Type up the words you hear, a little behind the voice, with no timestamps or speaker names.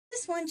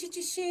Just want you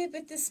to share a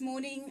bit this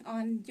morning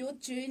on your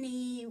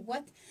journey.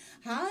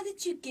 How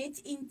did you get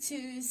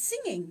into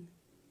singing?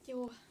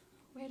 Yo,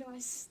 where do I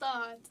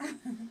start?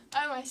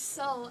 Oh, my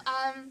soul.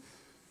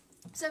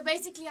 So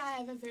basically I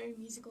have a very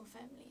musical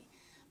family.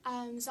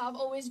 So I've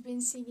always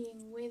been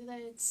singing, whether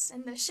it's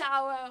in the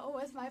shower or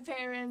with my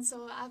parents,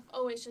 or I've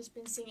always just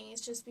been singing.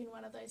 It's just been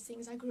one of those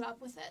things. I grew up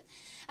with it.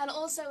 And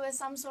also with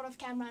some sort of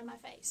camera in my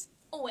face.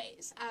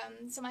 Always.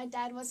 So my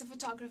dad was a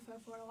photographer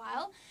for a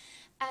while.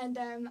 And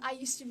I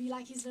used to be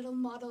like his little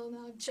model, and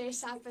I'd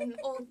dress up in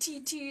all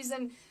tutus,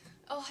 and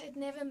it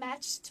never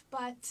matched,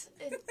 but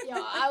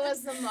I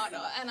was the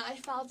model, and I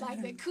felt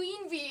like the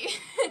queen bee.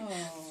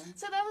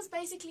 So that was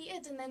basically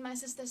it. And then my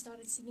sister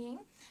started singing,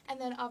 and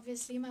then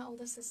obviously my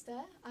older sister,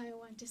 I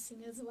want to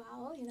sing as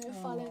well,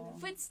 follow in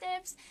the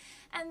footsteps.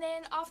 And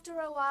then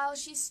after a while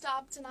she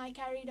stopped and I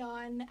carried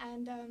on,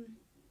 and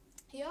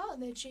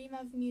the dream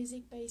of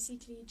music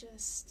basically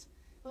just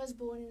was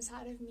born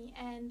inside of me.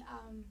 And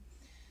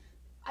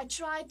I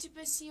tried to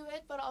pursue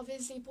it, but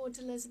obviously Port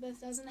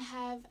Elizabeth doesn't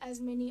have as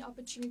many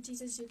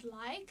opportunities as you'd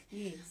like.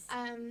 Yes.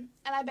 And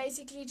I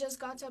basically just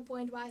got to a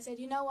point where I said,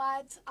 you know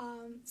what,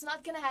 it's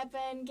not going to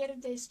happen, get a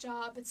desk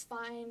job, it's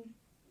fine.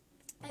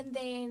 And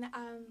then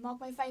Maak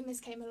My Famous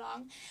came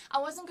along. I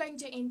wasn't going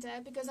to enter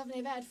because I've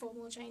never had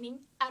formal training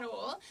at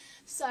all.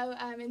 So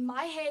in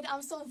my head,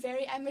 I'm still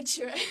very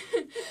amateur.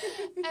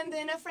 And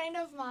then a friend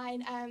of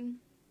mine,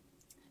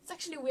 it's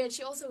actually weird,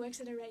 she also works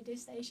at a radio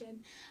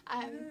station.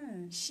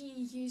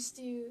 She used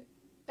to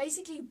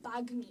basically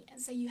bug me and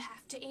say, you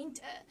have to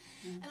enter.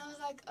 And I was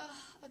like,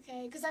 oh,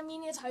 okay. Because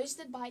it's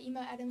hosted by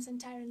Emo Adams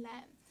and TARRYN.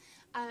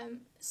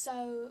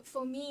 So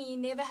for me,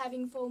 never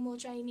having formal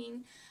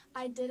training,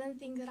 I didn't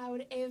think that I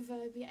would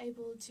ever be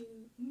able to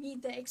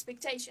meet the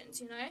expectations,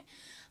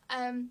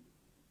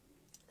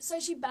 So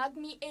she bugged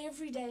me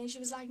every day, and she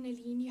was like,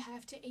 Nalene, you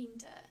have to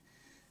enter.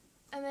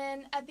 And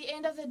then at the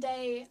end of the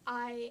day,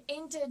 I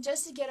entered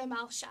just to get a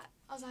mouth shut.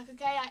 I was like,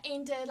 okay, I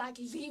entered,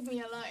 leave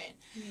me alone.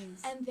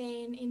 Yes. And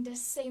then in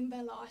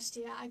December last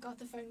year, I got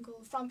the phone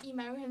call from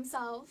Emo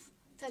himself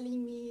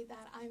telling me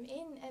that I'm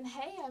in. And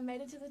hey, I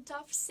made it to the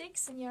top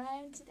 6, and here I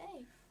am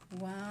today.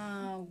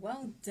 Wow,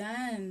 well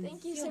done.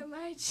 Thank you so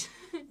much.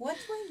 What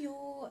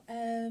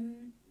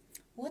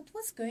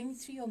was going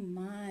through your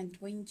mind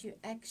when you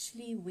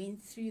actually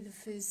went through the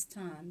first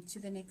time to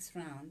the next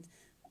round?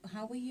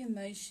 How were you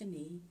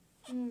emotionally?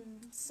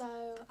 So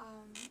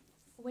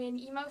when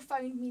Emo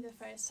phoned me the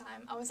first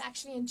time, I was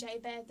actually in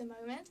J-Bay at the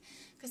moment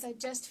because I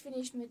just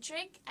finished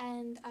matric,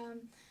 and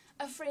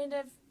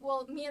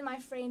me and my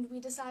friend, we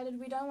decided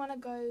we don't want to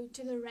go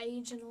to the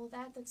rage and all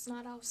that. That's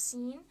not our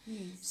scene.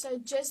 Yes. So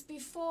just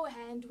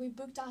beforehand, we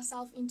booked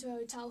ourselves into a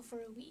hotel for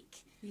a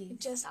week. Yes.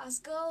 Just us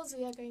girls,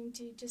 we are going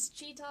to just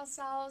treat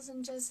ourselves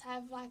and just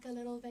have a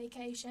little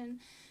vacation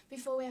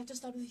before we have to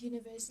start with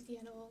university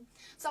and all.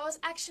 So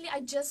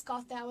I just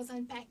got there, I was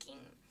unpacking.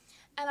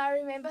 And I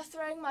remember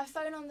throwing my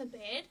phone on the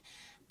bed,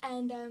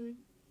 and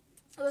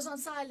it was on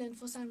silent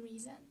for some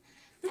reason.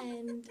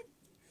 And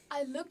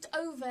I looked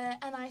over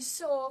and I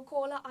saw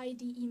caller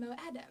ID Emo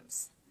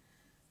Adams.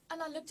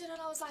 And I looked at her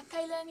and I was like,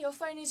 Kaylin, your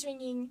phone is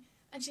ringing.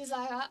 And she's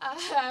like,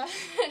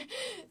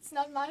 it's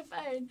not my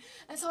phone.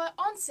 And so I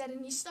answered,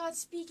 and he starts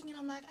speaking, and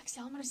I'm like,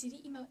 actually, I want to see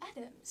the Emo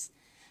Adams.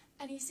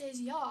 And he says,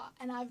 yeah.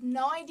 And I have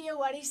no idea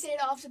what he said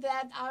after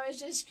that. I was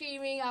just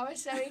screaming. I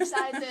was so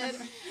excited.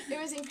 It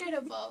was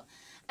incredible.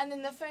 And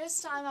then the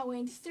first time I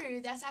went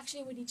through, that's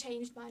actually when he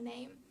changed my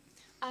name.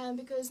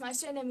 Because my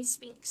surname is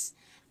Spinksie.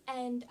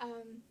 And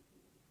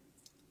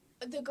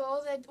the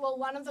girl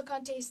one of the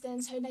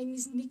contestants, her name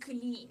is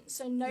Nicolene.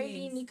 So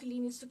Noli and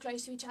Nicolene is too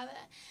close to each other.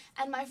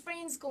 And my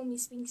friends call me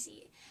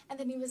Spinksie. And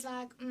then he was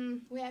like,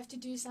 we have to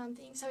do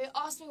something. So he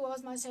asked me what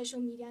was my social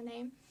media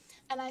name.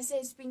 And I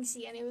said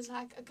Spinksie, and he was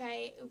like,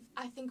 okay,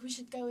 I think we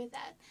should go with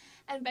that.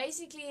 And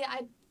basically,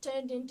 I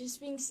turned into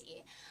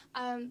Spinksie.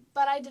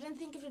 But I didn't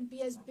think it would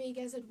be as big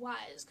as it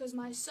was, because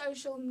my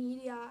social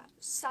media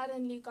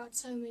suddenly got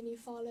so many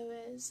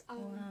followers.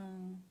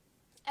 Wow.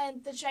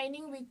 And the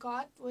training we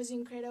got was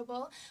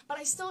incredible, but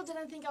I still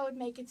didn't think I would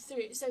make it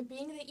through. So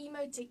being the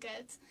Emo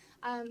ticket,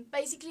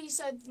 basically,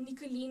 so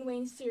Nicolene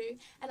went through,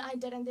 and I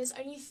didn't. There's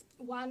only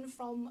one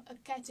from a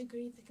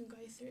category that can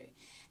go through.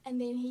 And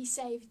then he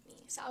saved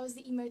me. So I was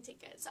the Emo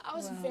ticket. So I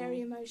was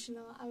very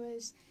emotional. I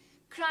was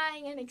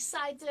crying and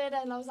excited,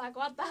 and I was like,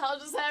 what the hell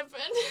just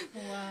happened?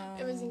 Wow.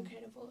 It was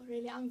incredible,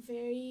 really. I'm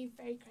very,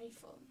 very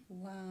grateful.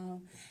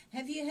 Wow.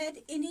 Have you had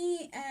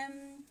any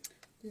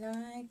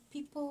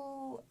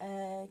people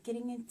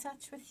getting in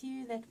touch with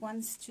you that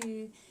wants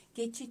to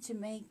get you to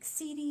make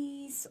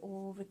CDs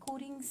or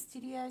recording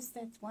studios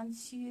that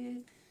wants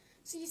you?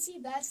 So you see,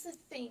 that's the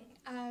thing.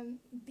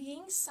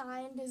 Being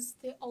signed is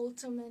the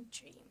ultimate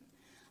dream.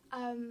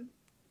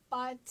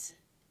 But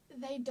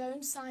they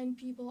don't sign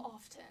people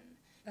often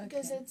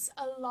because it's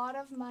a lot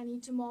of money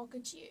to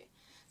market you.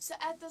 So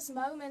at this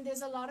moment,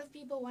 there's a lot of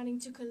people wanting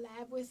to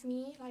collab with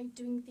me,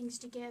 doing things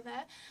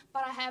together,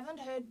 but I haven't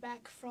heard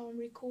back from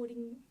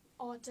recording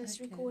artists,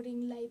 Okay.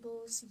 recording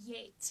labels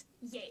yet.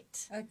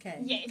 Okay.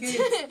 Yet.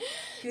 Good.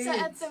 Good. So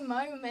at the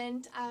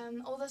moment,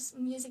 all this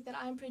music that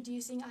I'm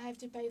producing, I have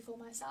to pay for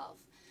myself.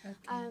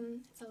 Okay.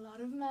 It's a lot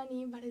of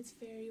money, but it's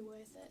very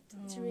worth it.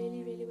 It's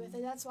really, really worth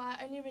it. That's why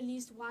I only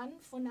released one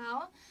for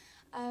now.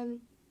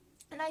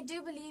 And I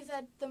do believe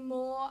that the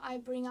more I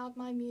bring out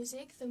my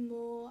music, the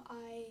more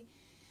I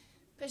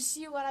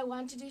pursue what I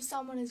want to do,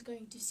 someone is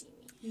going to see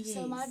me. Yes.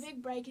 So my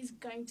big break is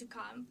going to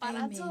come. But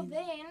Amen. until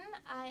then,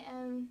 I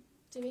am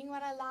doing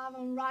what I love.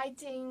 I'm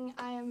writing.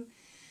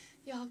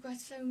 I've got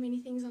so many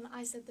things on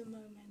ice at the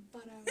moment.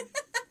 But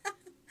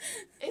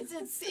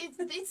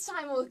it's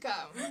time will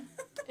come.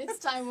 It's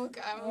time will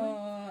come.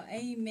 Oh,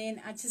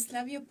 amen. I just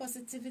love your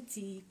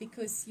positivity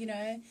because, you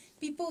know,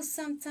 people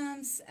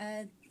sometimes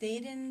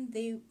deaden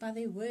by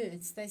their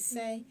words. They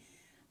say,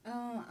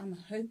 oh, I'm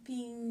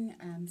hoping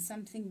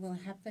something will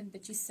happen,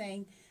 but you're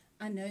saying,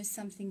 I know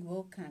something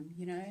will come.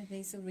 You know,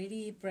 there's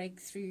already a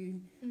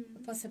breakthrough, a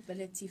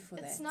possibility for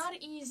that. It's not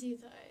easy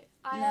though.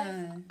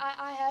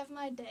 I have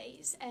my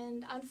days,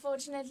 and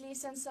unfortunately,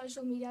 since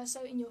social media is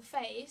so in your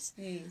face,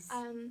 yes.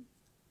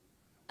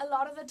 A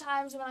lot of the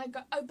times when I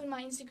open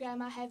my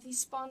Instagram, I have these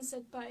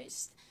sponsored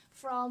posts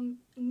from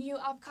new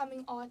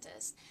upcoming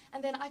artists,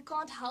 and then I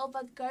can't help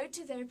but go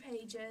to their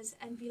pages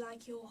and be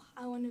like, yo,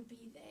 I want to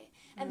be there.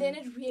 And then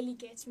it really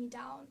gets me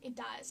down. It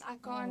does. I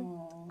can't,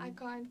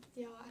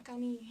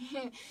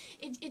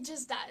 it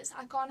just does.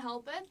 I can't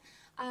help it.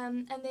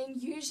 And then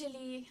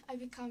usually I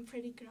become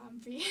pretty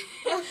grumpy.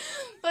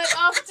 But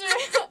after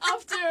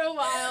a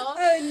while...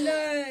 Oh,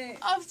 no.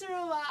 After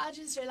a while, I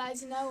just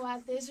realize, you know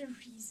what, there's a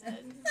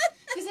reason.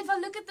 Because if I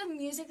look at the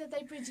music that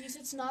they produce,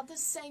 it's not the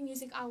same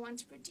music I want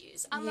to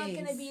produce. I'm not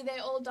going to be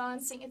there all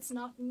dancing. It's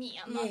not me.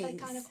 I'm not that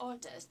kind of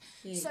artist.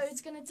 Yes. So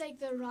it's going to take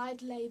the right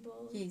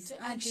label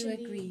to actually... I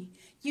do agree.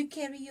 You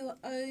carry your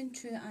own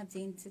true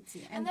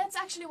identity. And that's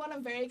actually what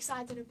I'm very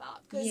excited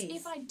about. Because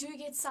if I do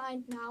get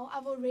signed now,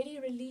 I've already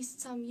released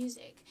some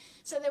music.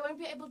 So they won't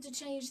be able to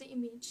change the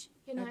image,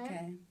 you know?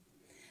 Okay.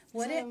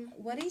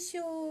 What is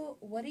your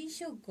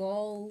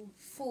goal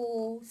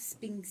for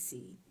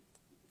Spinksie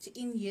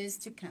in years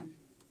to come?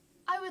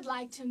 I would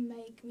like to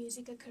make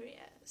music a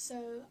career.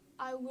 So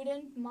I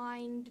wouldn't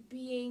mind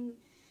being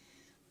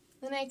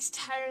the next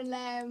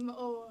TARRYN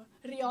or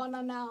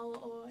Rihanna now,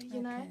 or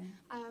you know,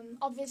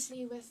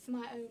 obviously with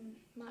my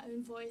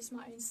own voice,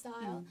 my own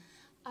style.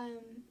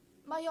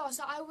 But yeah,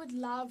 so I would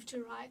love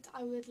to write.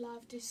 I would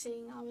love to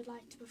sing. I would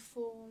like to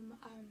perform.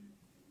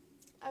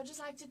 I would just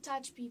like to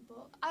touch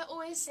people. I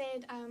always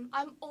said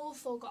I'm all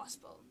for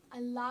gospel. I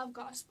love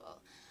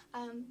gospel.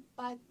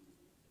 But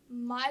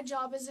my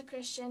job as a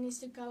Christian is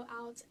to go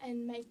out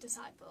and make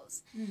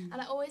disciples.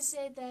 And I always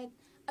said that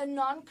a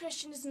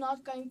non-Christian is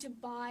not going to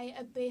buy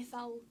a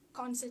Bethel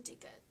concert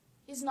ticket.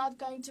 Is not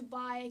going to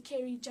buy a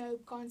Kerry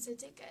Job concert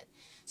ticket.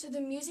 So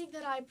the music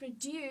that I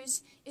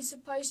produce is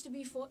supposed to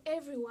be for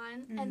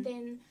everyone, and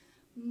then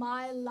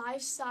my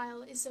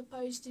lifestyle is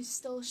supposed to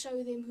still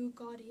show them who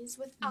God is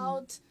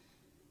without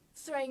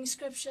throwing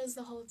scriptures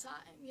the whole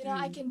time. You know,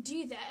 I can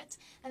do that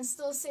and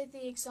still set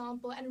the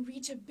example and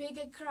reach a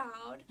bigger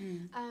crowd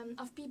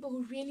of people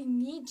who really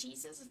need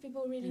Jesus, of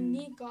people who really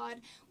need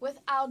God,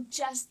 without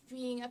just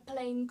being a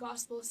plain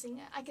gospel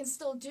singer. I can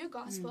still do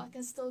gospel. I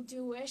can still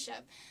do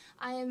worship.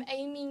 I am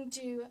aiming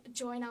to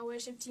join our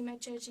worship team at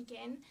church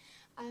again,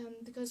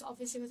 because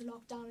obviously with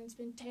lockdown it's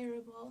been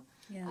terrible.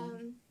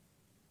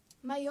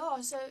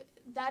 So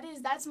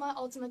that's my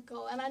ultimate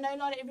goal, and I know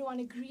not everyone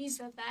agrees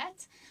with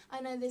that. I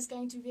know there's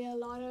going to be a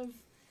lot of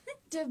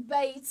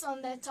debates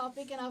on that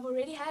topic, and I've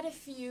already had a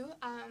few.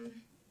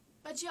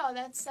 But yeah,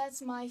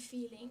 that's my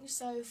feeling.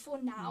 So for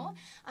now,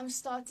 I'm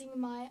starting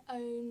my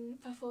own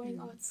performing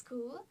arts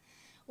school,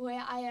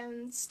 where I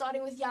am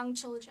starting with young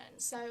children.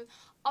 So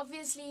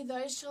obviously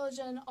those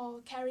children are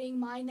carrying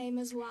my name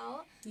as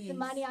well. The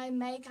money I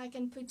make, I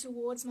can put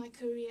towards my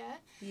career,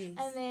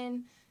 and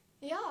then.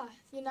 Yeah,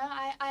 you know,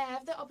 I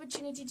have the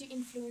opportunity to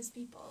influence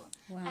people.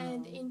 Wow.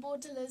 And in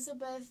Port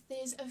Elizabeth,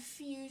 there's a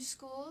few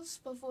schools,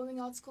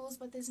 performing arts schools,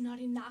 but there's not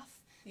enough.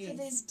 So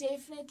there's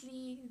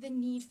definitely the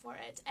need for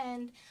it.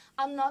 And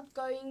I'm not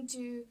going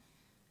to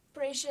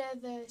pressure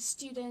the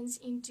students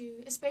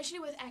into, especially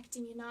with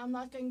acting, you know, I'm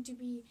not going to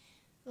be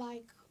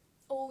like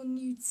all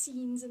nude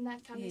scenes and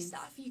that kind of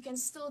stuff. You can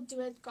still do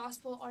it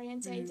gospel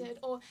orientated,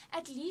 or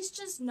at least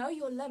just know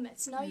your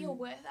limits, know your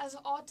worth. As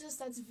an artist,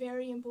 that's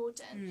very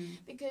important,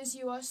 because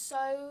you want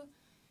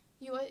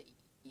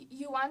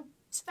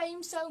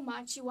fame so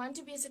much, you want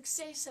to be a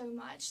success so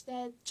much,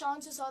 that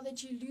chances are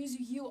that you lose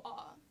who you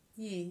are.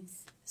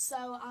 Yes.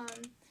 So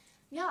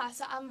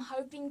so I'm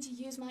hoping to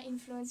use my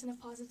influence in a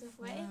positive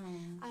way.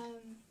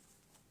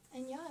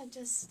 And yeah,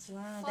 just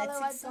follow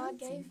what God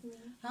gave me.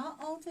 How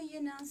old are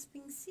you now,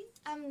 Spinksie?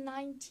 I'm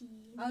 19.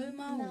 Oh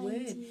my 19.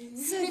 word.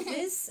 So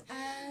this,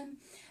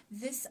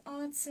 this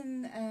arts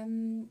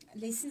and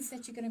lessons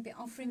that you're going to be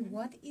offering,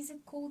 what is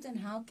it called and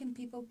how can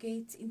people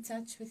get in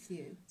touch with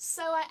you?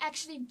 So I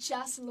actually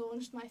just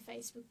launched my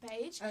Facebook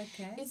page.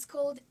 Okay. It's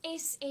called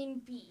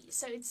SNP,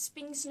 so it's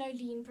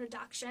Spinksie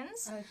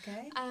Productions.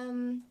 Okay.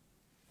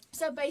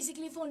 So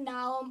basically for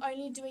now I'm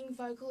only doing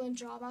vocal and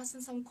drama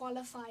since I'm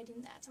qualified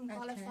in that. I'm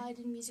qualified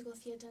in musical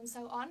theatre and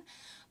so on.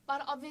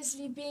 But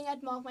obviously being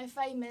at Maak My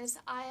Famous,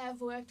 I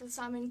have worked with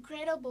some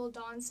incredible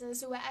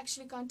dancers who are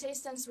actually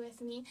contestants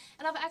with me.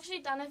 And I've actually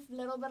done a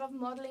little bit of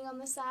modelling on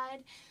the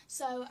side.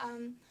 So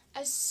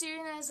as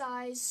soon as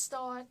I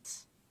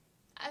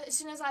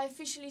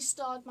officially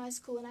start my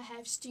school and I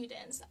have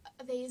students,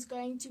 there's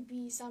going to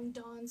be some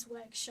dance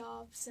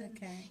workshops and,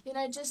 you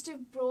know, just to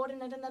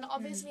broaden it. And then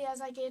obviously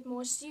as I get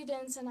more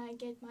students and I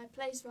get my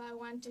place where I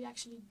want to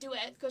actually do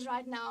it, because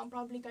right now I'm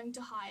probably going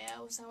to hire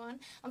or so on.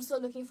 I'm still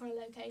looking for a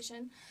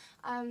location.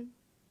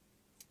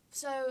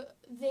 So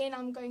then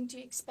I'm going to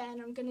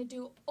expand. I'm going to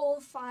do all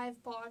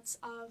 5 parts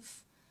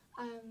of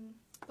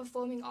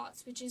performing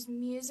arts, which is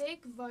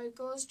music,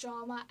 vocals,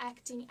 drama,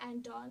 acting,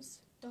 and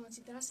dancing.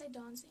 Did I say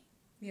dancing?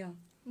 Yeah.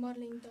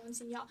 Modeling,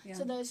 dancing, yeah.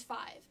 So those 5.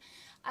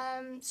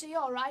 So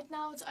yeah, right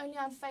now it's only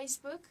on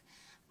Facebook.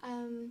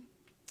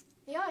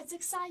 Yeah, it's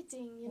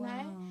exciting, you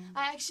know.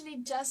 I actually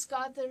just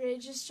got the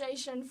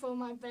registration for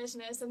my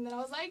business and then I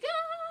was like,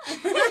 ah!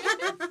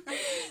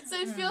 So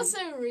it feels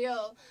so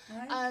real.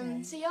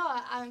 So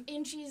yeah,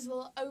 entries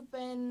will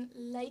open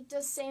late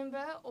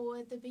December or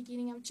at the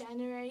beginning of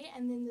January,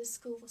 and then the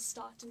school will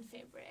start in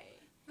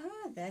February.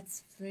 Oh,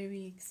 that's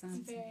very exciting.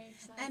 It's very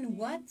exciting. And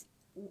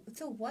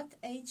what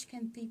age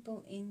can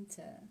people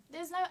enter?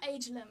 There's no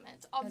age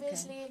limit.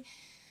 Obviously,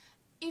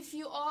 if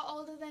you are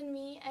older than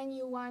me and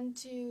you want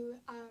to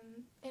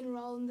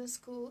enroll in the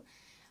school,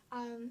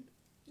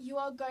 you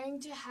are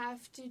going to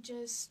have to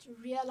just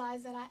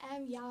realize that I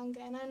am younger.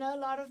 And I know a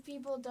lot of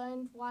people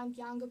don't want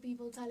younger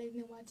people telling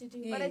them what to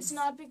do. But it's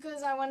not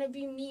because I want to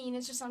be mean.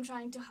 It's just I'm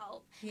trying to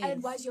help. And it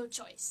was your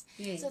choice.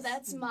 So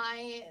that's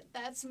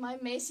my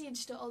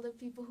message to older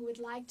people who would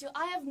like to.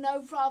 I have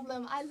no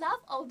problem. I love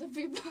older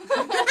people.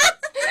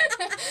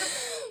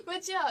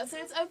 But yeah, so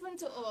it's open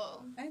to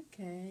all.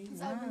 Okay.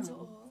 It's open to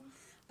all.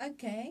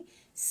 Okay,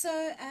 so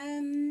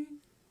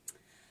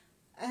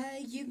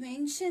you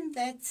mentioned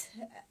that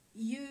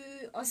you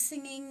are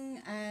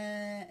singing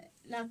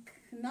like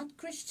not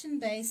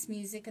Christian-based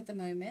music at the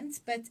moment,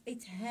 but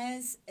it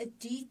has a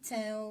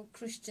detailed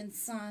Christian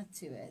side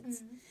to it.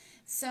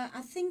 So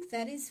I think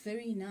that is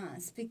very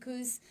nice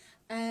because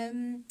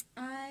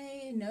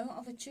I know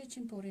of a church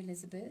in Port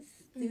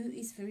Elizabeth who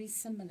is very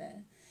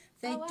similar.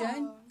 They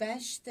don't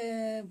bash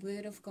the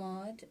word of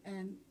God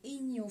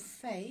in your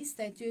face.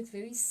 They do it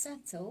very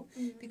subtle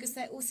because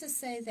they also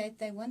say that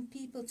they want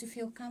people to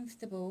feel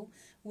comfortable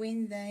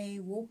when they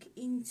walk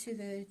into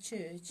the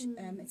church.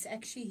 It's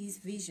actually his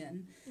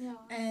vision.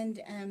 And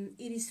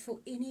it is for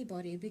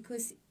anybody,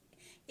 because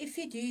if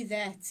you do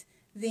that,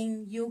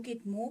 then you'll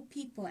get more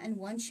people. And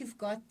once you've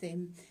got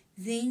them,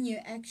 then you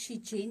actually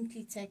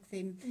gently take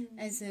them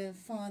as a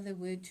father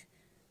would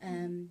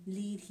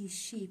lead his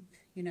sheep.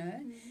 You know,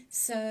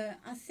 so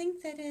I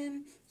think that,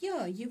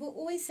 you will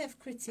always have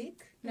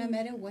critique, no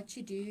matter what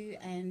you do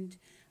and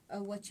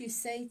what you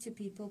say to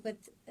people. But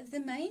the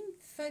main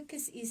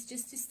focus is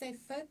just to stay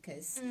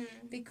focused,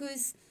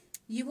 because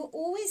you will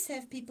always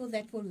have people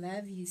that will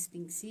love you,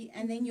 Spinksie,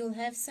 and then you'll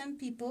have some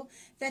people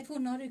that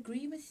will not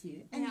agree with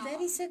you. And that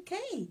is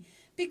okay,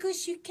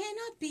 because you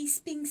cannot be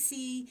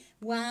Spinksie,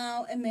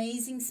 wow,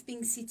 amazing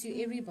Spinksie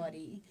to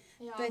everybody.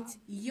 But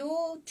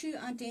your true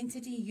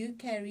identity you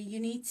carry, you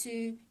need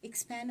to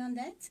expand on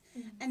that.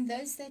 And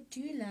those that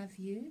do love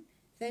you,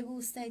 they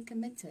will stay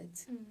committed.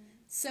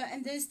 So,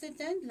 and those that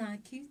don't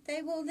like you,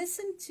 they will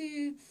listen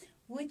to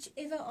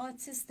whichever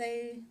artist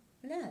they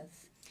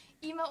love.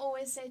 Ima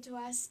always said to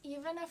us,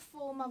 even a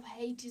form of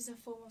hate is a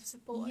form of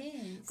support.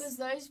 Because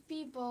those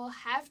people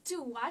have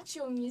to watch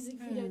your music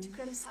video to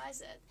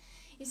criticize it.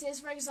 He says,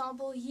 for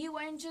example, he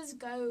won't just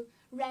go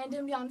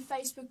randomly on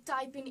Facebook,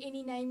 type in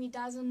any name he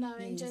doesn't know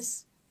and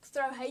just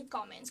throw hate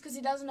comments, because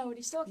he doesn't know what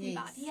he's talking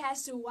about. He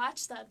has to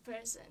watch that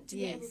person to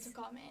be able to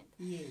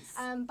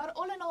comment. But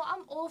all in all,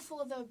 I'm all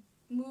for the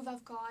move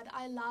of God.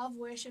 I love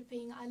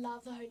worshiping. I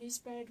love the Holy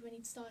Spirit when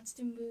it starts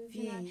to move.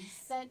 You know,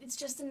 that it's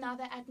just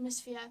another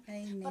atmosphere.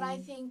 But I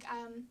think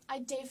I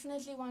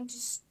definitely want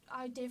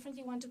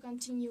to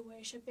continue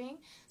worshiping.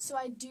 So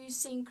I do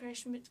sing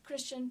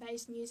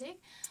Christian-based music.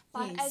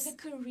 But as a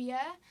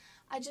career,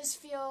 I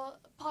just feel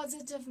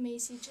positive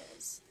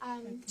messages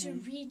to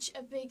reach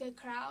a bigger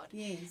crowd.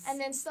 And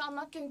then still, I'm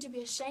not going to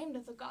be ashamed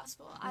of the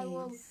gospel. I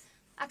will.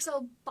 Ek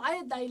sal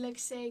baie duidelik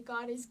sê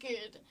God is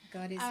good.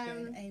 God is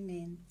good.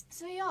 Amen.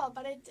 So yeah,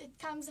 but it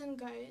comes and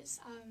goes.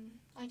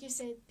 Like you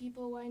said,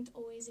 people won't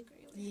always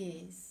agree with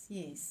you.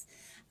 Yes.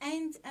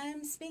 And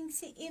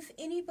Spinksie, if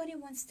anybody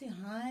wants to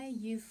hire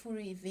you for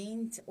an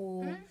event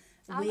or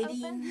I'm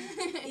wedding. open.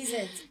 Is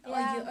it? Yeah.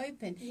 Are you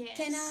open? Yes.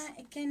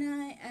 Can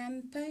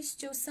I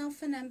post your cell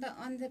phone number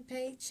on the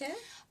page here?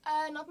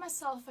 Not my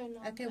cell phone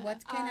number. Okay,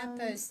 what can I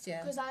post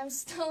here? Because I'm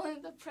still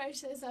in the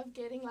process of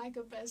getting like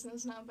a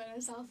business number and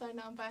a cell phone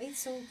number.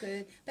 It's all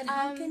good. But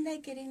how can they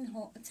get in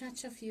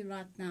touch of you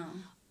right now?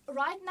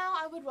 Right now,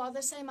 I would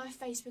rather say my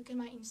Facebook and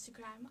my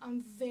Instagram.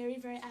 I'm very,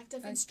 very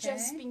active. It's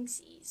just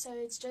Spinksie. So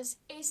it's just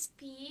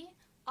Spinksie.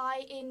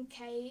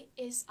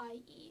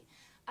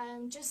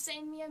 Just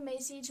send me a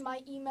message. My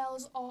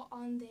emails are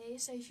on there.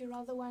 So if you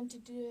rather want to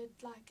do it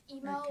like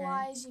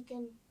email-wise, you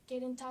can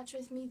get in touch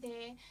with me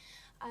there.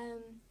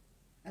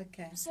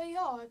 So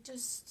yeah,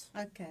 just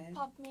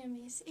pop me a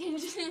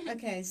message.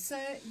 Okay, so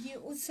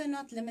you're also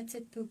not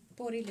limited to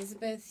Port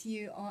Elizabeth.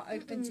 You are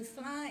open to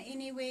fly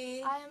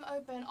anywhere. I am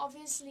open.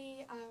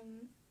 Obviously,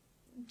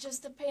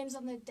 just depends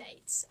on the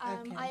dates.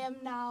 I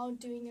am now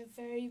doing a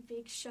very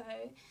big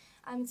show.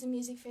 It's a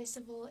music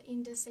festival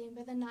in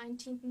December the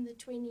 19th and the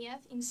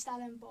 20th in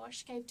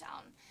Stellenbosch, Cape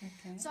Town.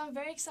 So I'm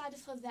very excited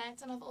for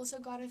that, and I've also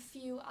got a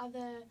few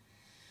other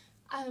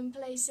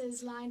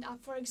places lined up.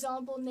 For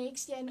example,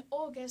 next year in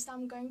August,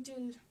 I'm going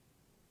to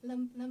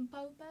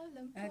Limpopo.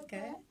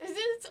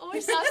 It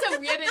always sounds so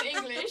weird in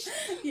English.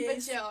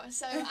 But yeah,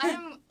 so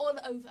I'm all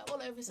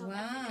over South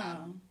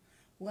Africa.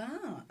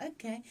 Wow,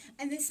 okay.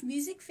 And this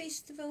music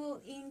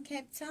festival in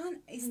Cape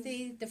Town, is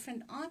there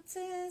different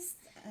artists?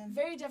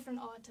 Very different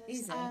artists.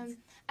 Is it?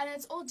 And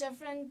it's all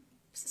different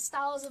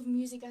styles of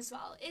music as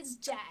well. It's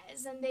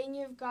jazz, and then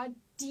you've got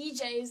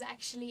DJs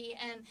actually,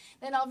 and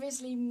then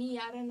obviously me,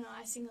 I don't know,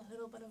 I sing a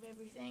little bit of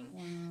everything.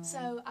 Wow.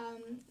 So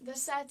the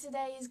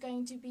Saturday is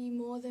going to be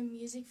more the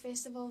music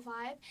festival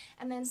vibe,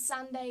 and then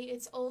Sunday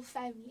it's all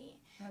family.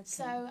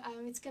 So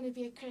it's going to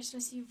be a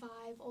Christmassy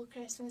vibe, all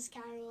Christmas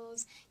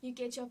carols. You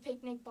get your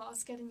picnic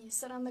basket and you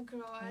sit on the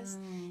grass.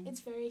 It's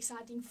very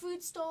exciting.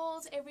 Food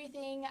stalls,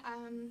 everything.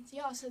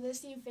 So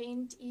this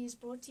event is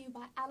brought to you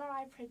by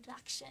LRI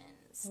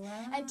Productions.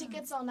 And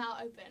tickets are now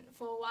open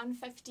for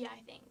 $150,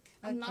 I think.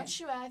 I'm not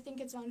sure. I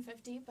think it's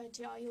 $150, but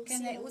yeah, you'll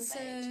see it on the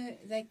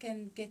page. They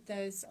can get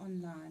those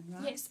online,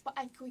 right? Yes, but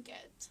at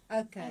Quicket.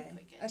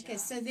 Okay,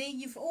 so there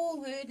you've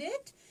all heard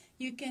it.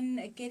 You can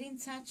get in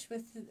touch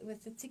with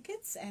the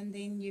tickets, and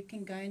then you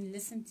can go and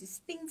listen to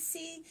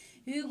Spinksie,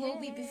 who will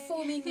be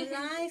performing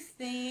live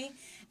there.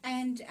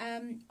 And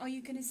are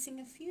you going to sing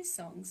a few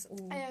songs? Or?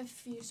 I have a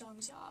few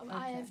songs, yeah.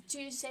 I have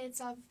 2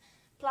 sets of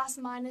plus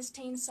minus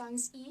 10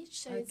 songs each,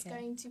 so it's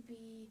going to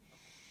be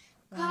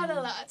quite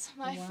a lot.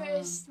 My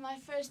first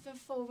live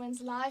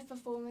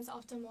performance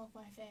after Maak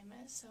My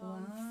Famous, so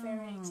I'm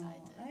very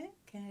excited.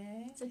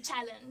 Okay. It's a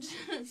challenge.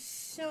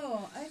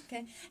 Sure,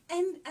 okay.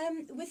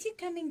 And with you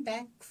coming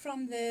back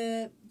from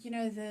the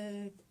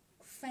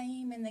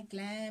fame and the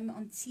glam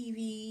on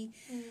TV,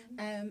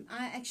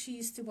 I actually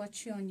used to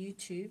watch you on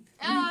YouTube.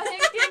 Oh,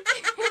 thank you.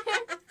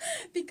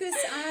 Because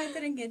I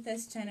didn't get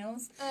those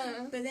channels.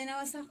 But then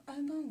I was like,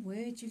 oh my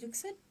word, you look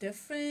so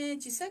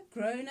different. You're so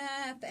grown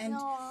up. And,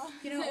 all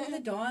the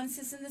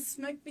dances and the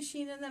smoke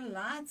machine and the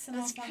lights. And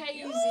that's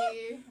crazy. Like,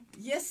 oh,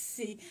 yes,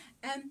 see.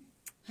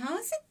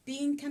 How's it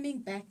been coming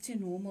back to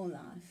normal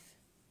life?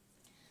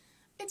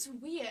 It's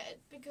weird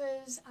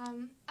because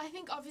I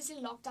think obviously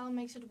lockdown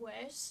makes it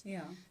worse.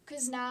 Yeah.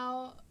 Because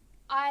now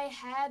I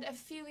had a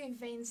few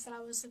events that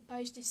I was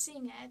supposed to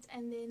sing at,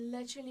 and then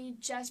literally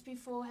just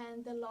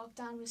beforehand the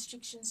lockdown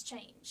restrictions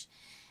changed,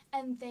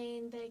 and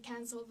then they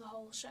cancelled the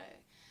whole show.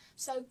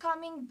 So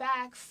coming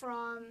back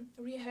from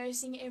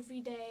rehearsing every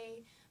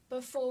day,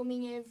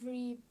 performing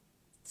every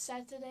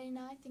Saturday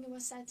night, I think it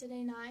was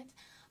Saturday night,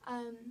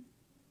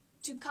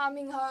 to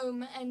coming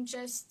home and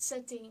just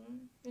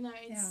sitting,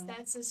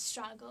 that's a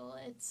struggle.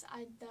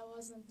 That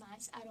wasn't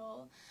nice at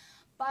all.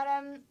 But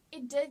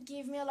it did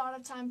give me a lot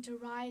of time to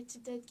write.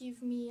 It did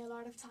give me a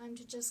lot of time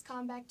to just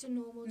come back to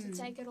normal, to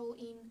take it all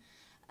in.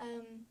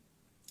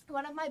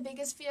 One of my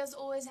biggest fears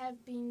always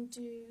have been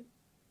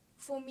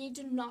for me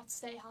to not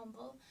stay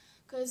humble.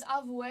 Because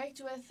I've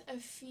worked with a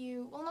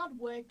few, well, not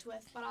worked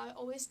with, but I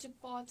always took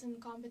part in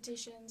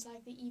competitions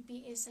like the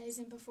EP essays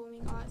in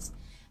performing arts.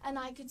 And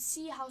I could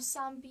see how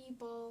some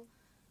people,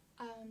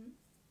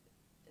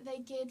 they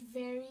get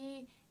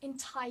very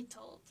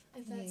entitled,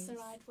 if that's the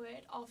right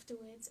word,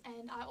 afterwards.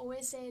 And I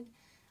always said,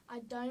 I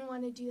don't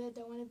want to do that,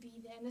 don't want to be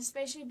there. And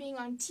especially being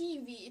on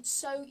TV, it's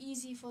so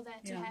easy for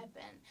that to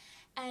happen.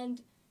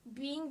 And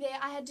being there,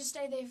 I had to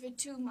stay there for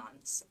 2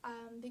 months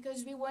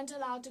because we weren't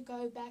allowed to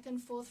go back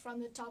and forth from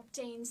the top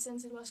 10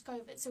 since it was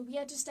COVID. So we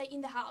had to stay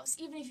in the house,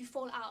 even if you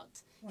fall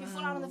out. If you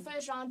fall out in the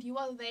first round, you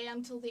are there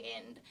until the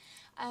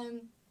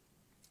end.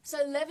 So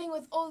living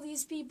with all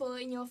these people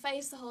in your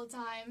face the whole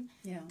time,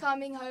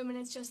 coming home and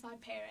it's just my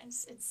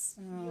parents,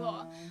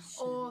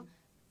 or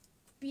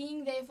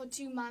being there for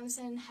 2 months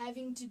and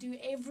having to do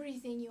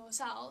everything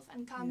yourself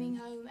and coming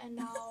home and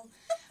now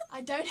I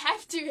don't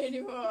have to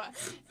anymore.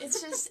 It's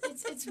just,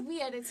 it's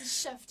weird, it's a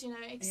shift,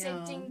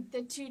 accepting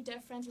the 2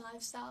 different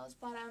lifestyles.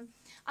 But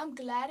I'm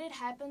glad it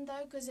happened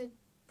though, because it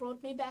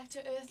brought me back to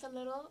earth a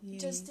little,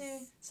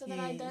 so that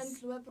I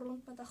don't loop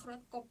rond met 'n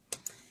groot kop.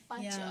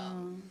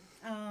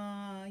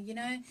 But you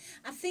know,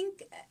 I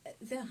think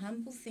the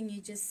humble thing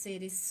you just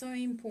said is so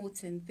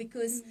important,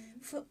 because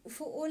for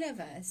all of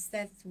us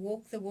that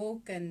walk the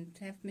walk and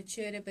have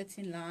matured a bit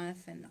in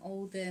life and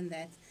older and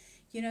that,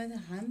 you know, the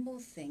humble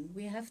thing,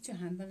 we have to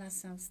humble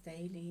ourselves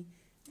daily.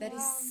 That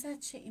is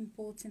such an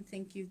important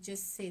thing you've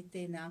just said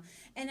there now.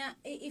 And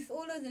if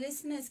all of the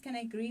listeners can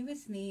agree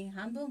with me,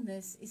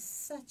 humbleness is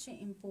such an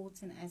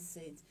important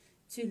asset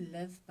to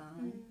live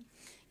by.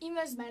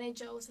 Emo's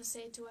manager also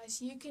said to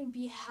us, you can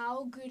be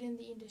how good in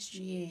the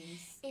industry.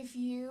 Yes. If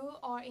you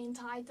are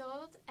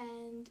entitled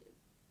and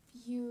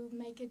you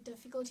make it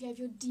difficult, you have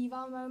your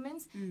diva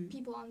moments,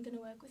 people aren't going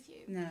to work with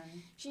you. No.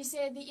 She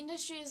said the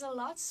industry is a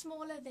lot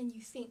smaller than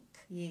you think.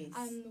 Yes.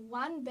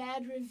 One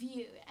bad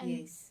review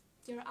and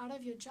you're out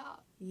of your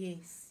job.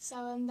 Yes.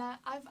 So that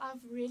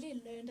I've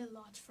really learned a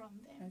lot from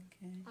them.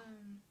 Okay.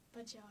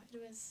 But yeah,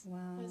 it was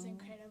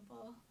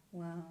incredible.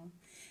 Wow.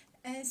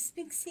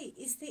 Spinksie,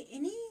 is there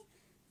any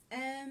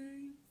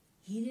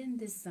hidden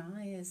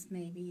desires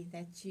maybe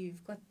that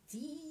you've got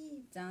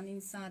deep down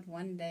inside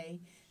one day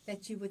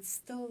that you would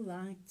still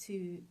like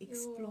to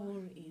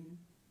explore in?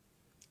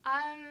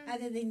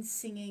 Other than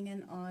singing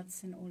and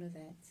arts and all of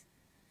that.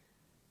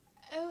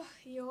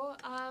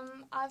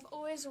 I've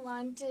always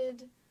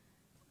wanted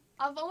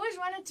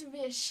to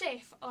be a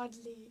chef,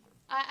 oddly.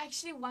 I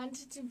actually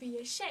wanted to be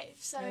a chef.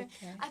 So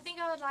I think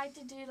I would like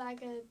to do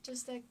like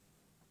just a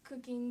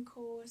cooking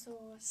course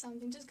or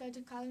something. Just go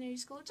to culinary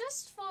school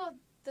just for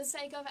the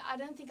sake of it. I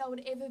don't think I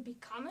would ever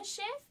become a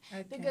chef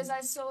because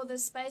I saw the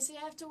space you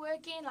have to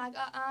work in. Like,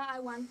 I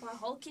want my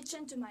whole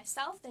kitchen to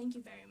myself. Thank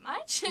you very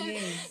much.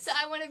 Yes. So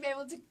I want to be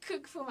able to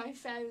cook for my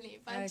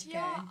family. But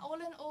yeah, all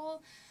in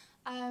all,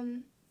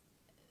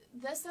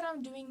 this that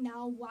I'm doing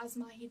now was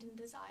my hidden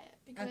desire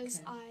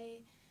because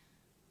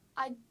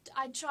I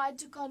tried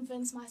to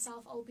convince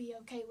myself I'll be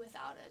okay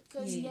without it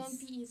because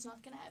EMP is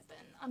not going to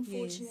happen,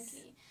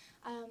 unfortunately.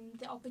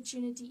 The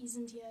opportunity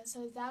isn't here.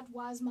 So that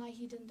was my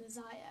hidden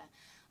desire.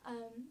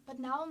 But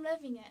now I'm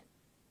living it.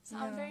 So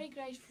I'm very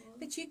grateful.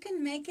 But you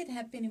can make it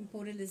happen in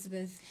Port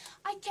Elizabeth.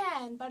 I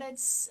can, but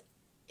it's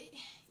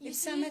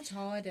so much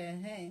harder,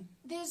 hey?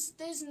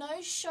 There's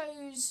no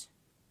shows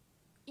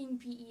in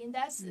PE, and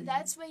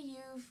that's where you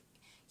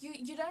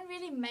don't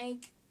really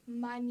make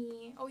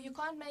money, or you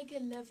can't make a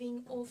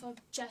living off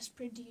of just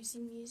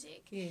producing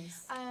music.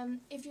 Yes.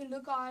 If you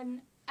look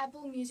on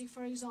Apple Music,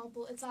 for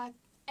example, it's like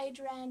 8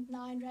 Rand,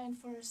 9 Rand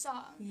for a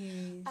song.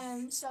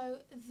 Yes. So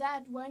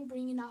that won't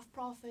bring enough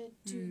profit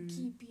to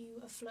keep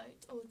you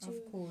afloat or to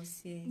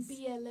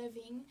be a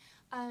living.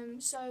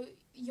 So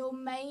your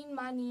main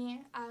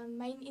money,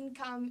 main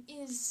income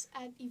is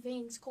at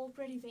events,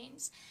 corporate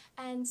events.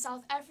 And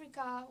South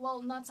Africa,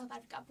 well, not South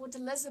Africa, Port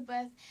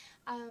Elizabeth,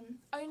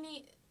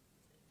 only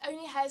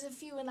has a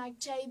few in like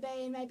J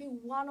Bay and maybe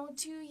 1 or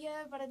 2 a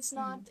year, but it's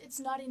not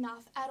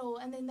enough at all.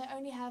 And then they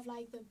only have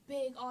like the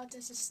big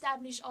artists,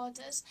 established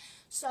artists.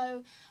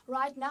 So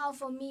right now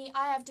for me,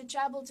 I have to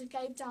travel to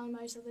Cape Town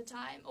most of the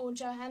time, or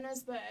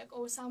Johannesburg,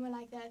 or somewhere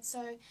like that.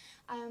 So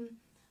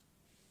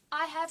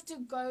I have to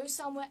go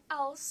somewhere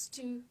else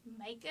to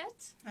make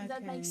it, if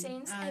that makes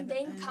sense, and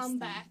then come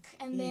back,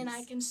 and then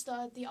I can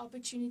start the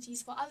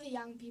opportunities for other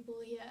young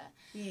people here.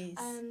 Yes.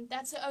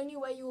 That's the only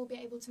way you will be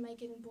able to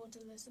make it in Port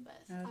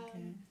Elizabeth.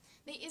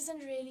 There isn't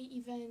really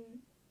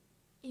even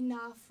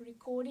enough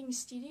recording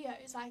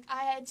studios. Like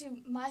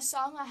my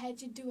song I had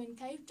to do in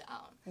Cape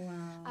Town.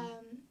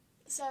 Wow.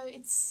 So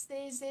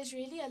there's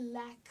really a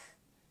lack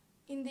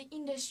in the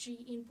industry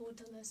in Port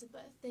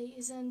Elizabeth.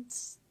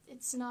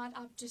 It's not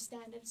up to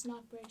standard. It's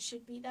not where it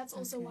should be. That's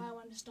also why I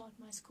want to start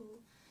my school.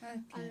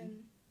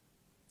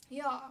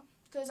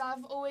 Because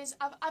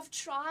I've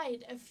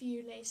tried a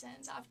few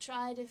lessons. I've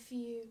tried a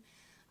few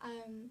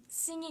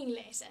singing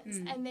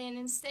lessons, and then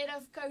instead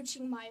of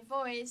coaching my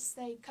voice,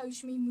 they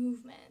coach me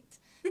movement.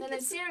 Then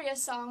a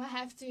serious song, I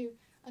have to,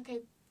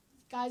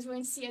 guys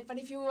won't see it, but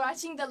if you're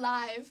watching the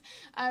live,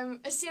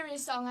 a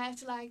serious song, I have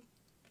to like,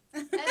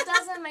 it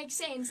doesn't make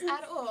sense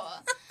at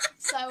all.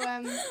 So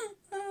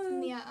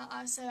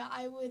so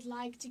I would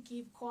like to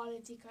give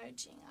quality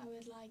coaching. I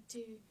would like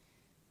to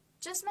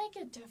just make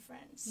a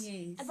difference.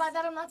 Yes. And by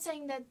that I'm not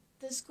saying that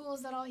the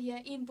schools that are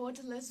here in Port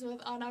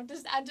Elizabeth aren't. I'm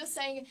just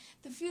saying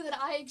the few that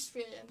I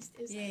experienced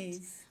isn't.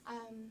 Yes.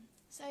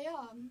 So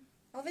yeah.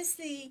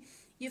 Obviously,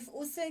 you've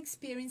also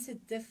experienced a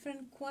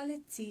different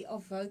quality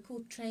of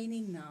vocal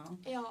training now.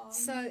 Yeah.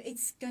 So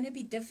it's going to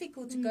be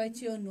difficult to go to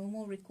your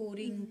normal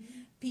recording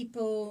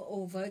people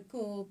or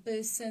vocal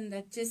person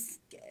that just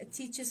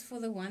teaches for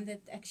the one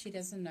that actually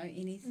doesn't know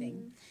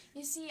anything.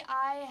 You see,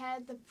 I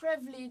had the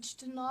privilege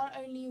to not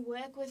only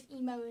work with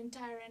Emo and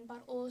TARRYN,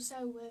 but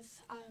also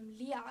with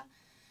Leah.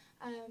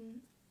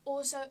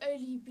 Also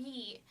Early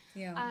B,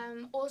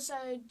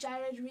 also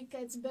Jared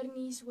Ricketts,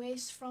 Bernice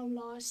West from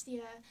last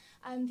year.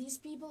 These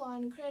people are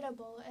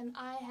incredible, and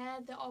I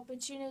had the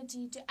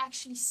opportunity to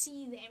actually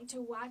see them,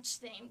 to watch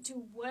them,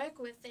 to work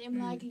with them,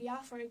 like Leah,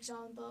 for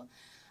example.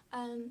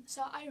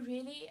 So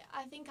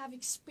I think I've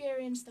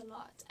experienced a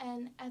lot,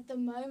 and at the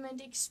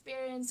moment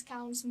experience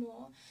counts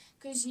more,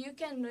 because you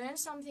can learn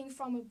something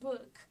from a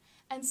book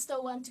and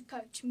still want to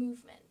coach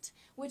movement,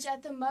 which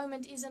at the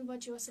moment isn't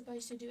what you're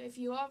supposed to do. If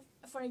you are,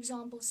 for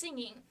example,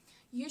 singing,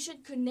 you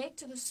should connect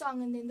to the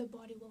song and then the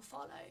body will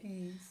follow.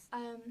 Yes.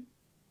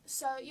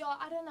 So yeah,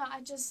 I don't know,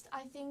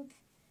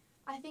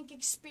 I think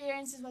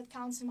experience is what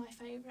counts in my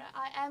favor.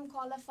 I am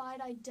qualified.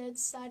 I did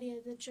study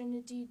at the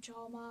Trinity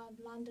Drama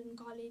London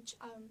College,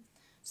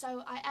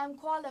 so I am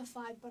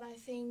qualified, but I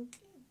think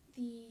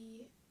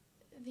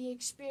the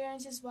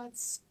experience is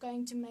what's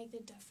going to make the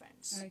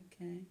difference.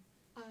 Okay.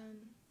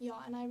 Yeah,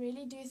 and I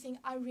really do think,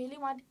 I really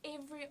want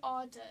every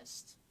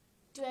artist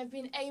to have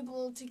been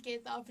able to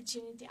get the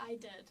opportunity I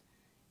did.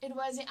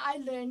 I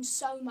learned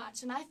so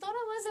much, and I thought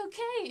I was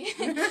okay,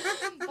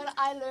 but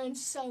I learned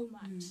so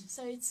much.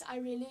 So I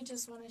really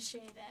just want to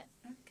share that.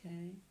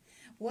 Okay.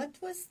 What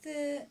was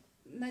the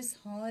most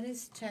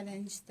hardest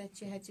challenge that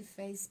you had to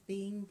face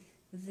being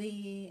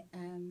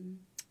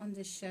on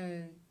the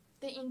show?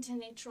 The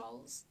internet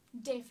trolls,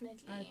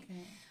 definitely.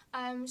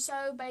 Okay.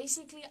 So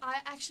basically,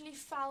 I actually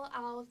fell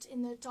out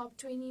in the top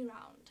 20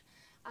 round.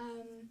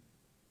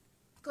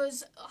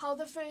 Because how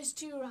the first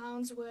 2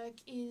 rounds work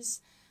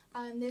is,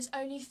 there's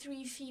only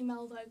 3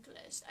 female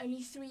vocalists,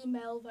 only 3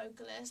 male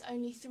vocalists,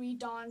 only 3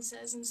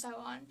 dancers, and so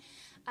on.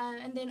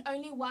 And then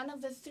only one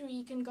of the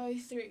 3 can go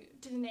through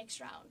to the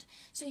next round.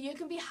 So you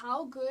can be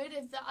how good,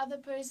 if the other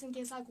person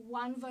gets like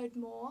 1 vote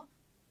more,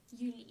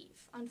 you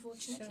leave,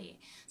 unfortunately.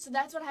 Sure. So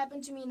that's what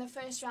happened to me in the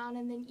first round,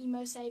 and then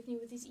Emo saved me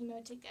with his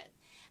Emo ticket.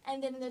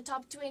 And then in the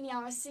top 20,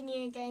 I was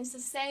singing against the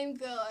same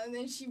girl, and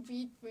then she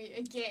beat me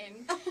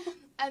again.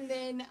 And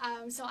then,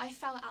 so I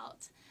fell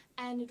out.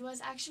 And it was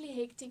actually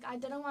hectic. I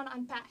didn't want to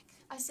unpack.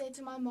 I said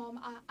to my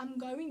mom, I'm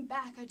going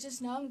back. I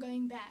just know I'm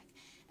going back.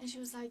 And she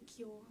was like,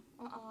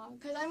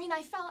 because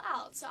I fell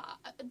out. So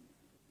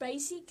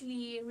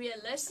basically,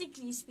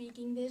 realistically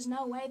speaking, there's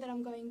no way that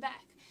I'm going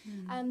back.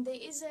 There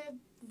is a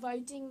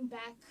voting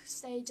back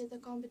stage at the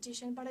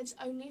competition, but it's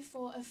only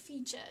for a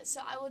feature.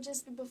 So I will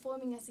just be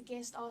performing as a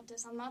guest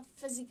artist. I'm not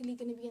physically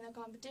going to be in a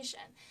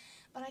competition.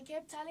 But I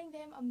kept telling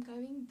them, I'm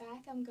going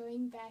back, I'm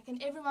going back.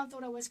 And everyone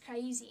thought I was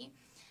crazy.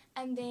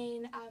 And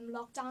then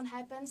lockdown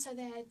happened, so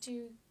they had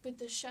to put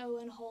the show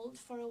on hold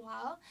for a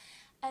while.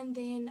 And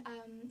then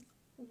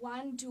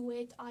one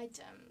duet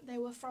item, they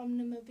were from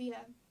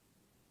Namibia.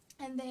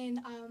 And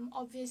then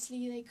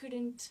obviously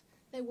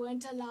they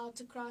weren't allowed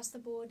to cross the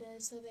border,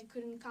 so they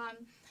couldn't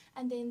come.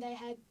 And then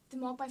the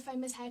Maak My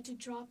Famous had to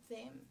drop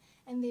them.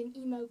 And then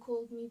Emo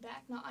called me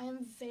back. Now, I am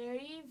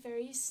very,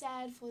 very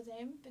sad for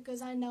them,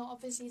 because I know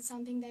obviously it's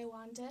something they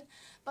wanted.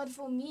 But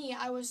for me,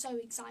 I was so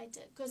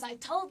excited, because I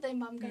told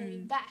them I'm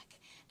going back,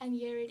 and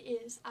here it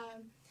is.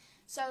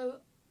 So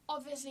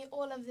obviously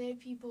all of their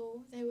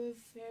people, they were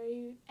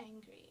very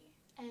angry.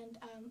 And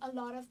a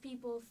lot of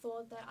people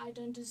thought that I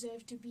don't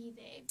deserve to be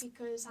there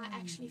because I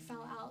actually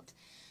fell out.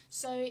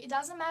 So it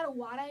doesn't matter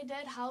what I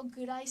did, how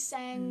good I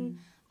sang.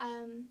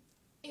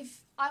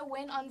 If I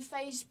went on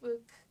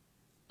Facebook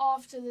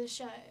after the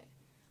show,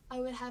 I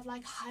would have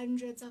like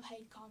hundreds of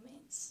hate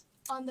comments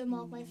on the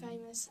Maak My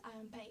Famous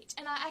page,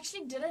 and I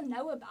actually didn't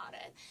know about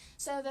it.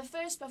 So the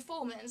first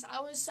performance, I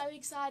was so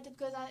excited,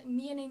 because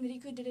me and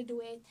Enrico did a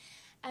duet,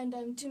 and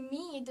to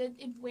me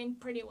it went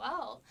pretty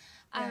well.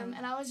 And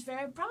I was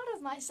very proud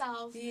of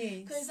myself,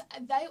 because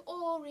they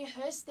all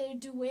rehearsed their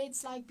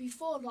duets like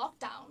before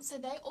lockdown, so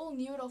they all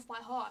knew it off by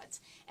heart.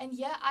 And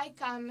here I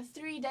come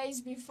 3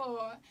 days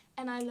before,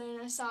 and I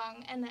learn a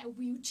song, and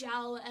we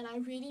gel, and I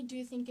really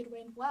do think it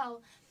went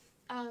well.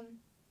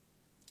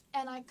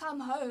 And I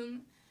come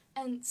home,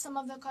 and some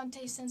of the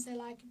contestants, they're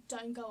like,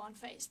 don't go on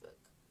Facebook.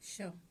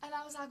 Sure. And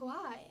I was like,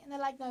 why? And they're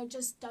like, no,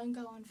 just don't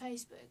go on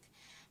Facebook.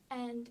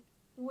 And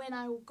when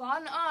I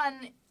gone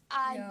on,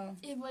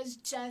 it was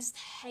just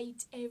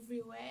hate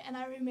everywhere, and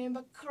I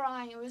remember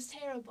crying. It was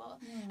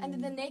terrible. And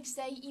then the next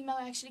day, Emo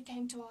actually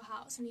came to our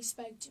house, and he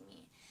spoke to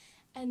me,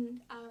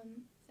 and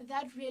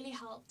that really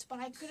helped. But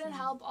I couldn't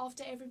help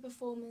after every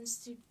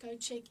performance to go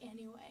check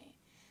anyway.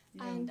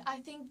 And I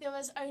think there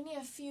was only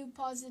a few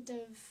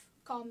positive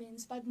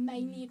comments, but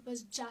mainly it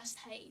was just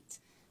hate,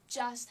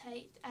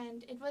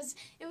 and it was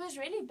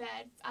really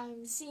bad.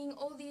 Seeing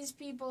all these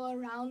people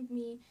around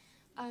me,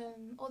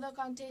 all the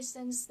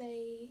contestants,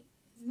 they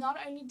not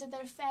only did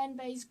their fan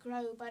base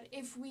grow, but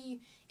if we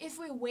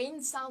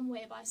went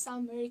somewhere by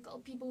some miracle,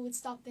 people would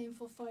stop them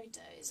for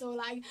photos, or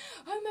like,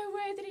 oh my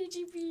word,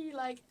 3GP,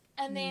 like,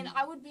 and then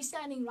I would be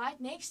standing right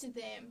next to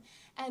them,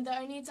 and the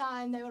only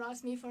time they would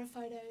ask me for a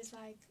photo is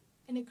like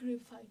in a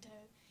group photo.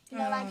 You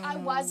know, like I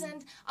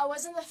wasn't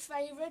the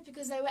favorite,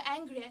 because they were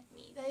angry at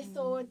me. They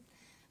thought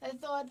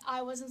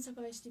I wasn't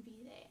supposed to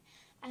be there.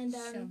 And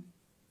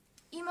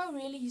Emo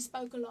really, he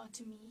spoke a lot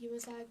to me. He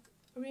was like,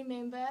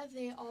 remember,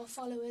 there are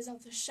followers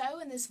of the show,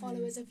 and there's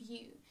followers of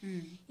you.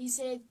 He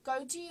said,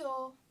 go to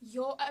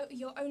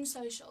your own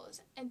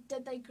socials. And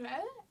did they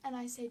grow? And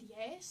I said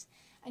yes.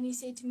 and he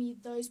said to me,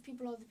 those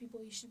people are the people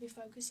you should be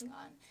focusing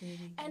on.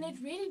 And it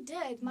really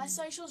did. My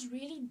socials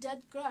really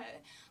did grow.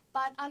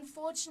 But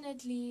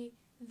unfortunately,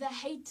 the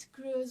hate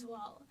grew as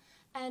well.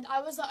 And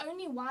I was the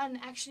only one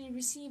actually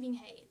receiving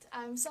hate.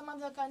 Some of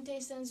the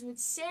contestants would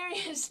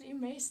seriously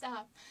mess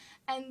up.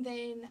 And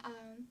then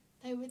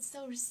they would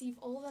still receive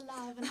all the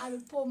love. And I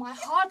would pour my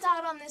heart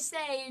out on the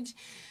stage.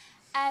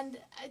 And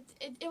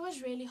it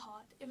was really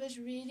hard. It was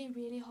really,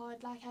 really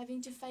hard, like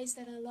having to face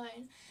that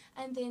alone.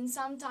 And then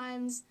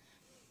sometimes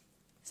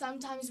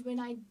when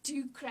I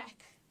do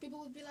crack, people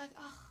would be like,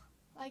 oh,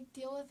 like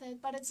deal with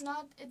it. But it's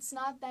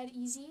not that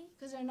easy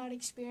because they're not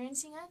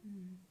experiencing it.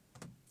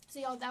 So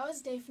yeah, that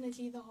was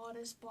definitely the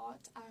hardest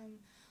part.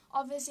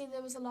 Obviously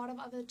there was a lot of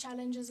other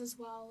challenges as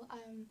well.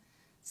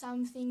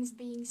 Some things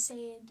being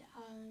said,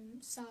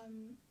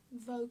 some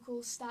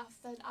vocal stuff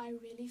that I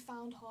really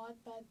found hard,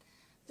 but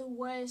the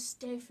worst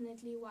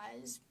definitely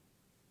was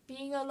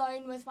being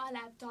alone with my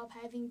laptop,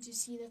 having to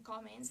see the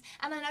comments.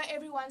 And I know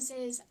everyone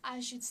says I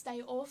should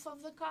stay off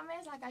of the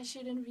comments, like I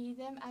shouldn't read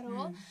them at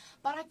all,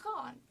 but I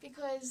can't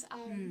because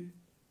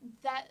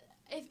that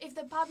if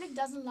the public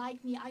doesn't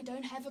like me, I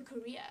don't have a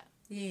career.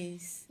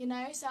 Yes. You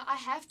know, so I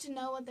have to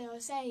know what they are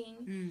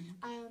saying,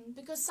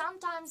 because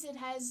sometimes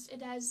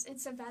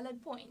it's a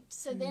valid point.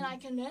 So then I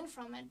can learn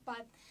from it.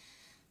 But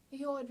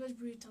yo, it was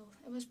brutal.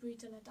 It was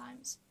brutal at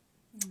times.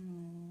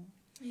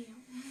 Yeah.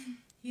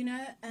 You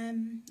know,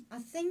 I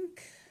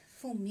think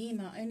for me,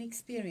 my own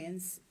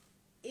experience,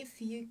 if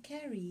you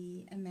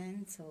carry a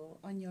mantle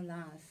on your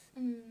life,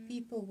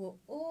 people will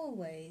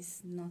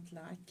always not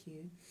like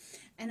you.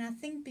 And I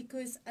think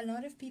because a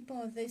lot of people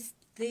are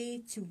there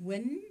to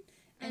win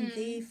and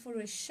there for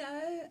a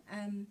show,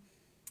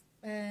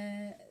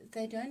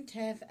 they don't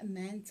have a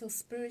mantle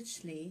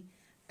spiritually,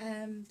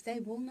 they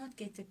will not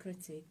get the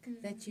critic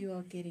that you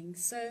are getting.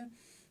 So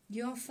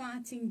you're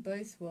fighting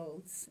both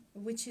worlds,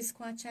 which is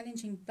quite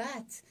challenging,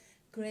 but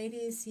greater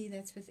is He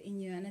that's within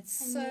you. And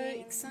it's so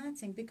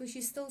exciting because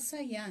you're still so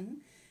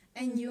young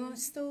and you're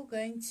still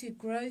going to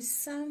grow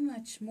so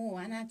much more.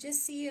 And I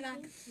just see you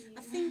like,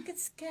 I think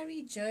it's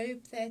Carrie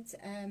Job that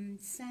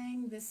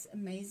sang this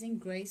amazing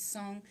grace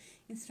song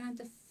in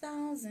front of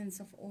thousands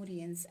of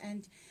audience,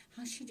 and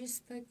how she just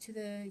spoke to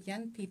the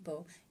young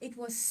people. It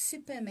was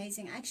super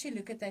amazing. I actually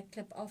look at that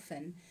clip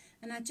often,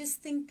 and I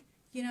just think,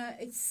 you know,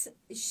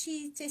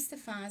 she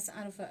testifies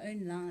out of her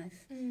own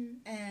life,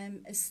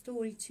 a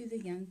story to the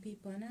young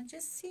people, and I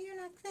just see you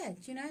like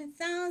that, you know,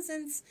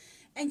 thousands,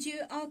 and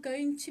you are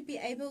going to be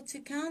able to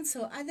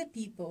counsel other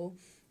people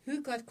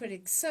who got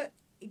critics. So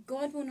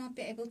God will not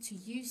be able to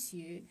use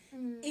you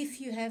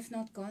if you have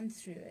not gone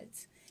through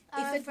it.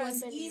 If it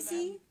was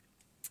easy,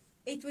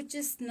 it would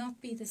just not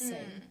be the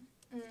same.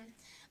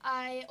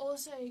 I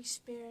also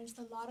experienced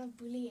a lot of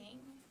bullying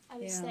at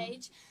the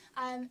stage.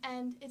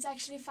 And it's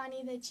actually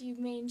funny that you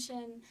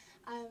mention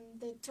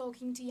the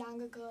talking to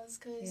younger girls,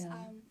 because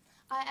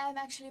I am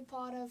actually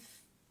part of,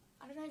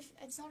 I don't know if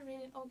it's not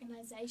really an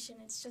organization,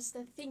 it's just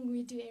a thing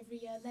we do every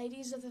year,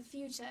 Ladies of the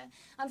Future.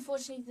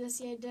 Unfortunately this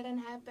year it didn't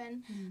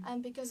happen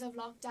because of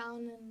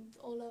lockdown and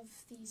all of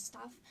these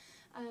stuff.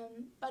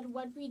 But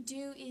what we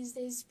do is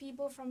there's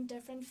people from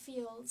different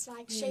fields,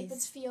 like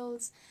Shepherd's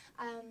Fields,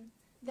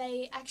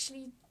 they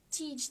actually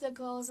teach the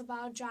girls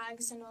about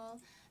drugs and all.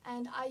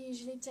 And I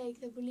usually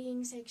take the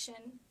bullying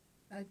section.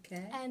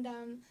 Okay. And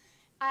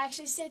I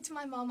actually said to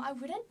my mom, I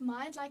wouldn't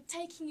mind like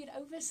taking it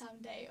over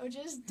someday or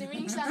just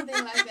doing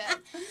something like that.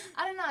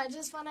 I don't know, I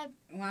just want to,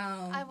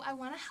 I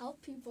want to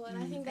help people,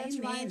 and I think that's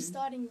why I'm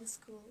starting the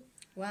school.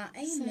 Wow,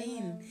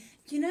 amen.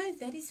 So, you know,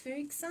 that is very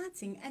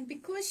exciting. And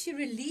because you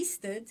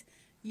released it,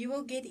 you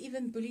will get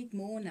even bullied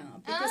more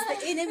now, because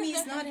the enemy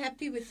is not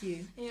happy with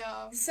you.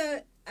 Yeah.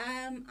 So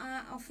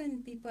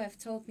people have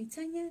told me,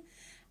 Tanya,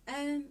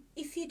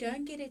 if you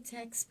don't get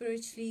attacked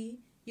spiritually,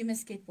 you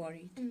must get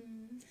worried.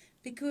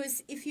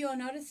 Because if you are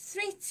not a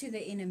threat to the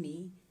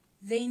enemy,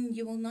 then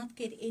you will not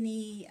get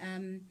any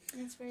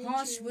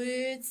harsh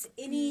words,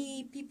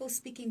 any people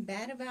speaking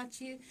bad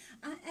about you.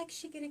 I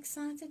actually get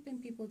excited when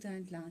people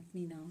don't like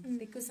me now,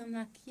 because I'm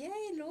like, yay,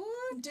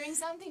 Lord. Doing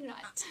something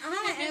right.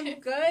 I am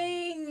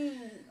going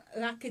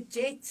like a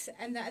jet,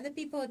 and the other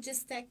people are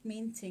just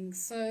stagnating.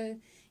 So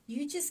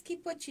you just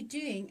keep what you're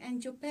doing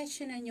and your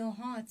passion and your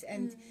heart,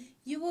 and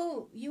you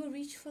will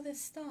reach for the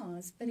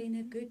stars, but in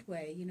a good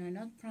way, you know,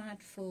 not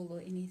prideful or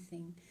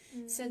anything.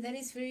 So that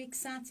is very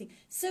exciting.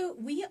 So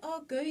we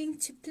are going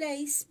to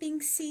play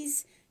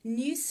Spinksie's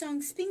new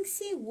song.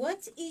 Spinksie,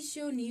 what is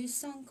your new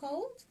song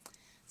called?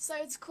 So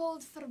it's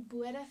called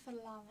Verbode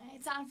Verlange.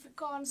 It's an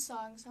Afrikaans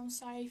song, so I'm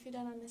sorry if you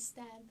don't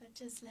understand, but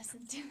just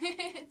listen to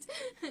it.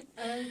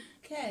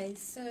 Okay,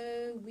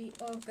 so we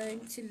are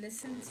going to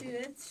listen to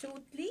it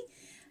shortly.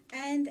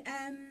 And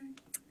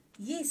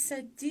yes,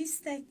 so do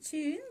stay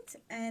tuned,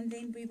 and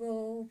then we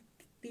will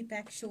be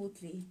back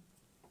shortly.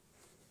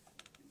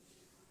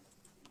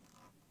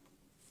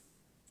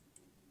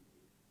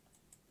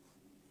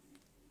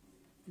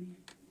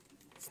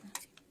 It's not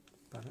him.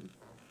 Pardon?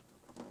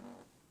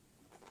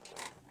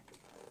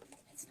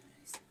 It's not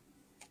his song.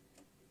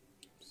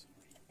 I'm sorry.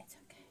 It's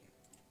okay.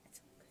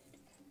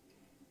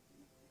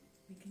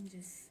 can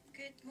just...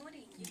 Good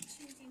morning. You're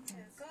tuned into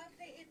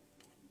Godly.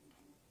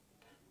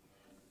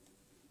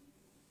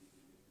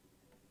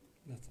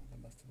 That's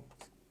alabaster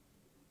box.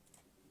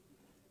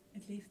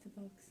 It left the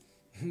box.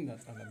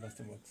 That's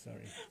alabaster box,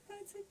 sorry.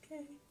 That's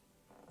okay.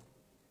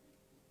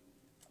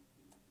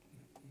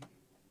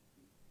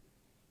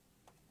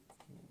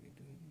 So what we're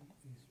doing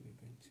is we're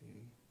going to...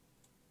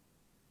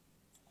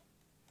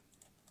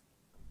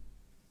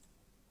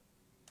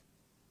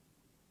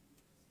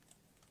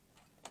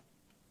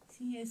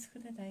 Sien jy, is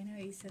goed dat hy nou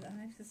hier sit,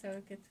 anders sou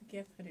ek het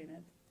verkeerd gedoen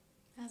het.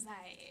 As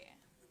hy.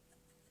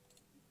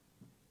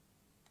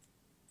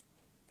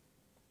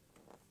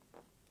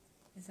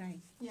 Is hy.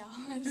 Ja,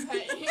 as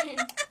hy.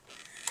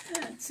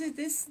 So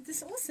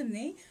dis awesome,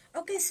 nee?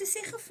 Okay, so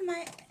sê gou vir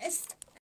my,